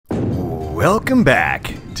Welcome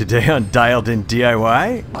back! Today on Dialed In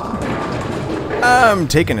DIY, I'm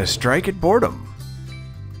taking a strike at boredom.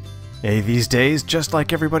 Hey, these days, just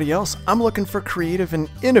like everybody else, I'm looking for creative and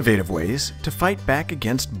innovative ways to fight back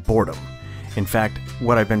against boredom. In fact,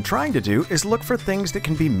 what I've been trying to do is look for things that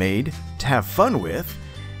can be made to have fun with,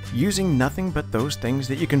 using nothing but those things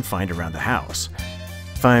that you can find around the house.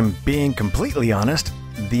 If I'm being completely honest,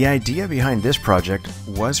 the idea behind this project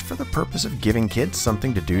was for the purpose of giving kids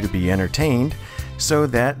something to do to be entertained, so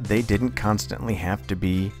that they didn't constantly have to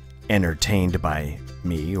be entertained by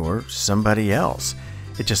me or somebody else.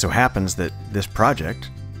 It just so happens that this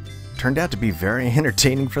project turned out to be very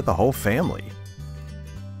entertaining for the whole family.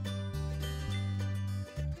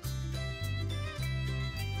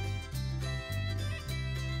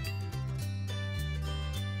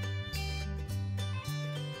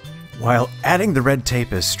 While adding the red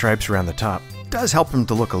tape as stripes around the top does help them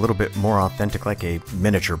to look a little bit more authentic, like a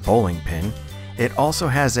miniature bowling pin, it also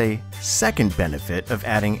has a second benefit of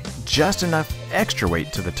adding just enough extra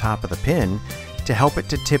weight to the top of the pin to help it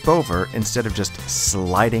to tip over instead of just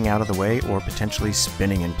sliding out of the way or potentially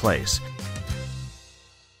spinning in place.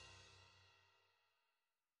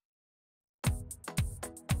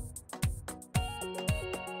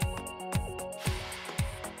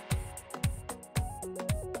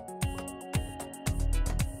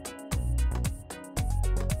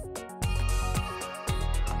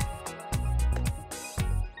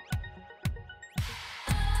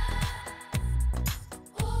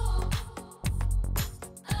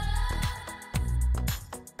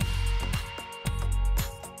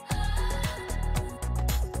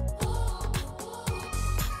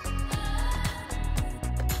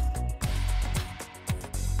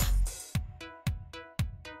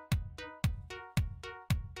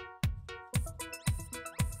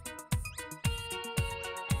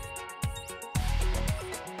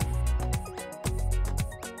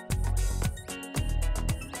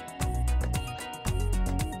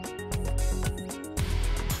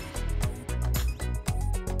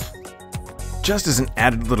 Just as an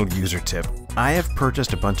added little user tip, I have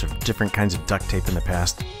purchased a bunch of different kinds of duct tape in the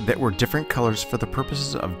past that were different colors for the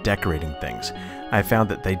purposes of decorating things. I found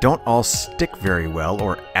that they don't all stick very well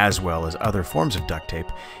or as well as other forms of duct tape,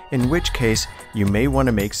 in which case you may want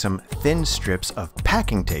to make some thin strips of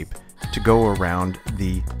packing tape to go around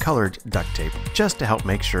the colored duct tape, just to help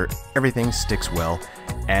make sure everything sticks well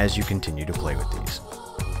as you continue to play with these.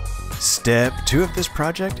 Step 2 of this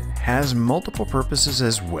project has multiple purposes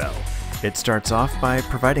as well. It starts off by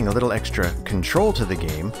providing a little extra control to the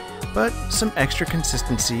game, but some extra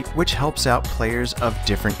consistency, which helps out players of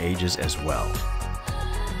different ages as well.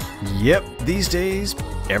 Yep, these days,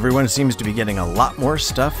 everyone seems to be getting a lot more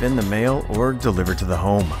stuff in the mail or delivered to the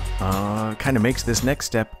home. Kind of makes this next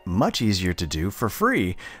step much easier to do for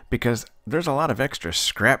free, because there's a lot of extra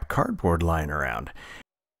scrap cardboard lying around.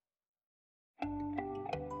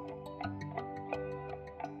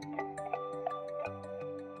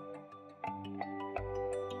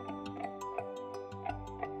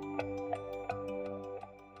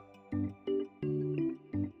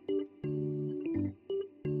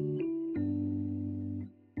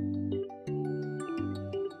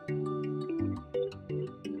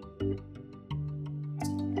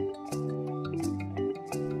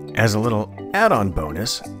 As a little add-on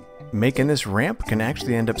bonus, making this ramp can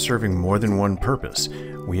actually end up serving more than one purpose.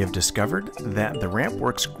 We have discovered that the ramp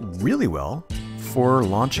works really well for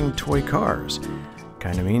launching toy cars.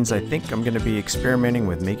 Kind of means I think I'm going to be experimenting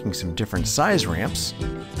with making some different size ramps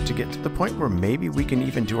to get to the point where maybe we can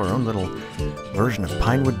even do our own little version of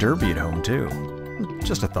Pinewood Derby at home too.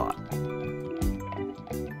 Just a thought.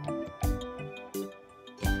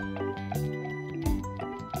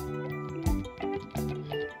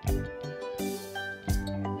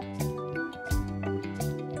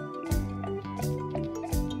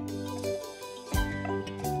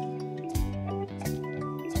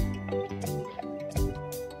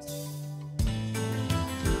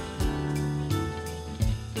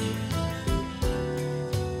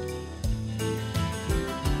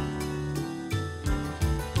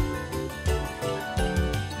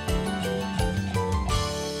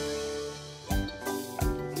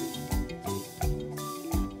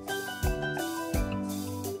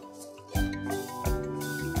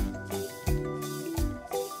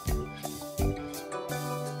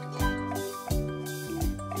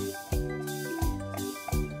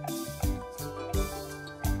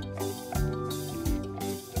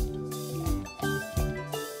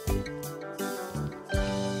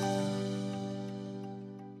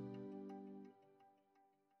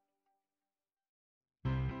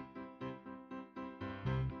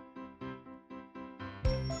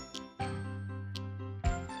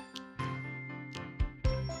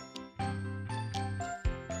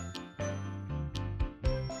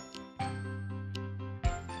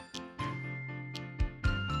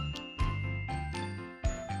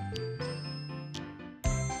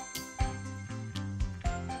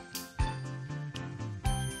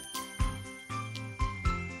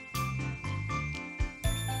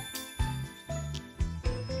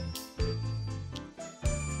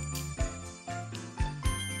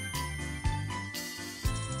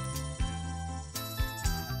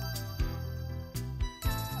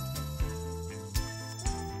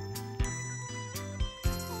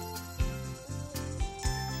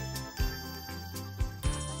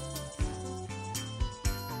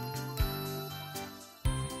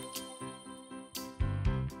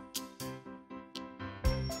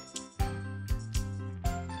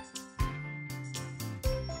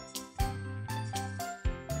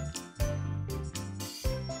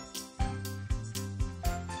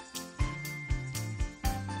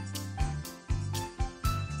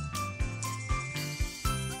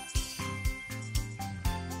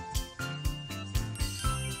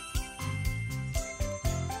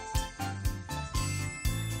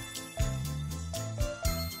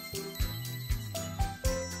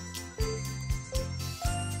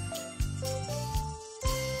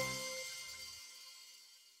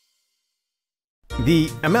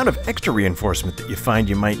 The amount of extra reinforcement that you find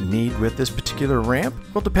you might need with this particular ramp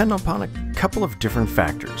will depend upon a couple of different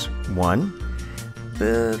factors. One,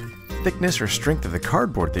 the thickness or strength of the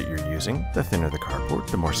cardboard that you're using. The thinner the cardboard,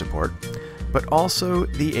 the more support. But also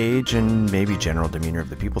the age and maybe general demeanor of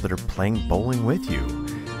the people that are playing bowling with you.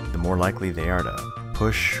 The more likely they are to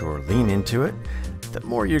push or lean into it, the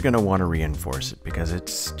more you're going to want to reinforce it, because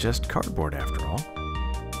it's just cardboard after all.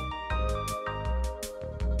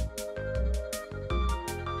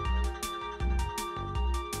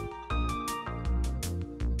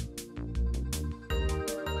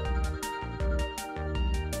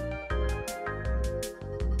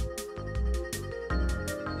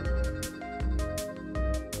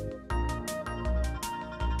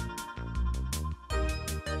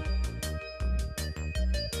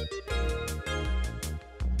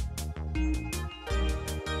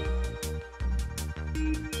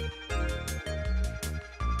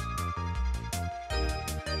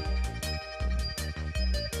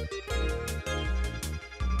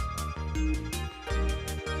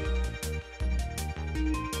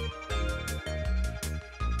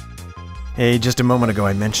 Hey, just a moment ago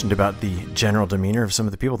I mentioned about the general demeanor of some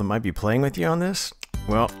of the people that might be playing with you on this.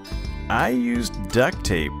 Well, I used duct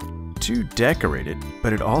tape to decorate it,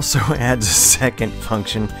 but it also adds a second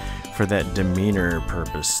function for that demeanor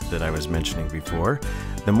purpose that I was mentioning before.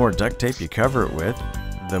 The more duct tape you cover it with,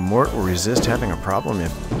 the more it will resist having a problem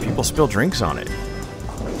if people spill drinks on it.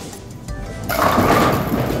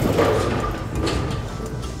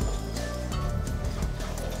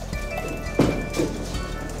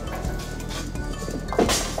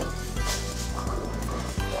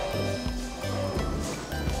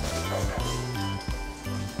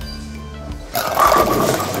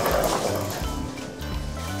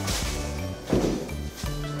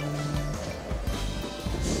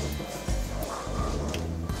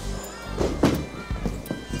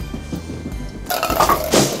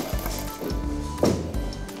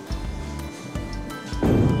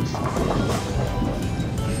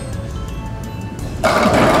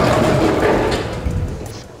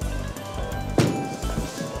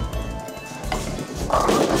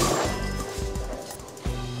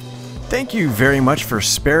 Thank you very much for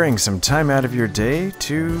sparing some time out of your day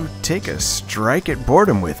to take a strike at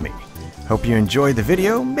boredom with me. Hope you enjoyed the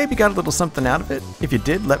video, maybe got a little something out of it. If you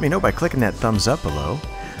did, let me know by clicking that thumbs up below.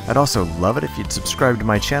 I'd also love it if you'd subscribe to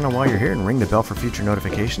my channel while you're here and ring the bell for future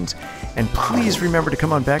notifications. And please remember to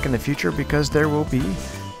come on back in the future, because there will be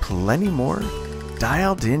plenty more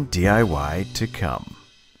dialed in DIY to come.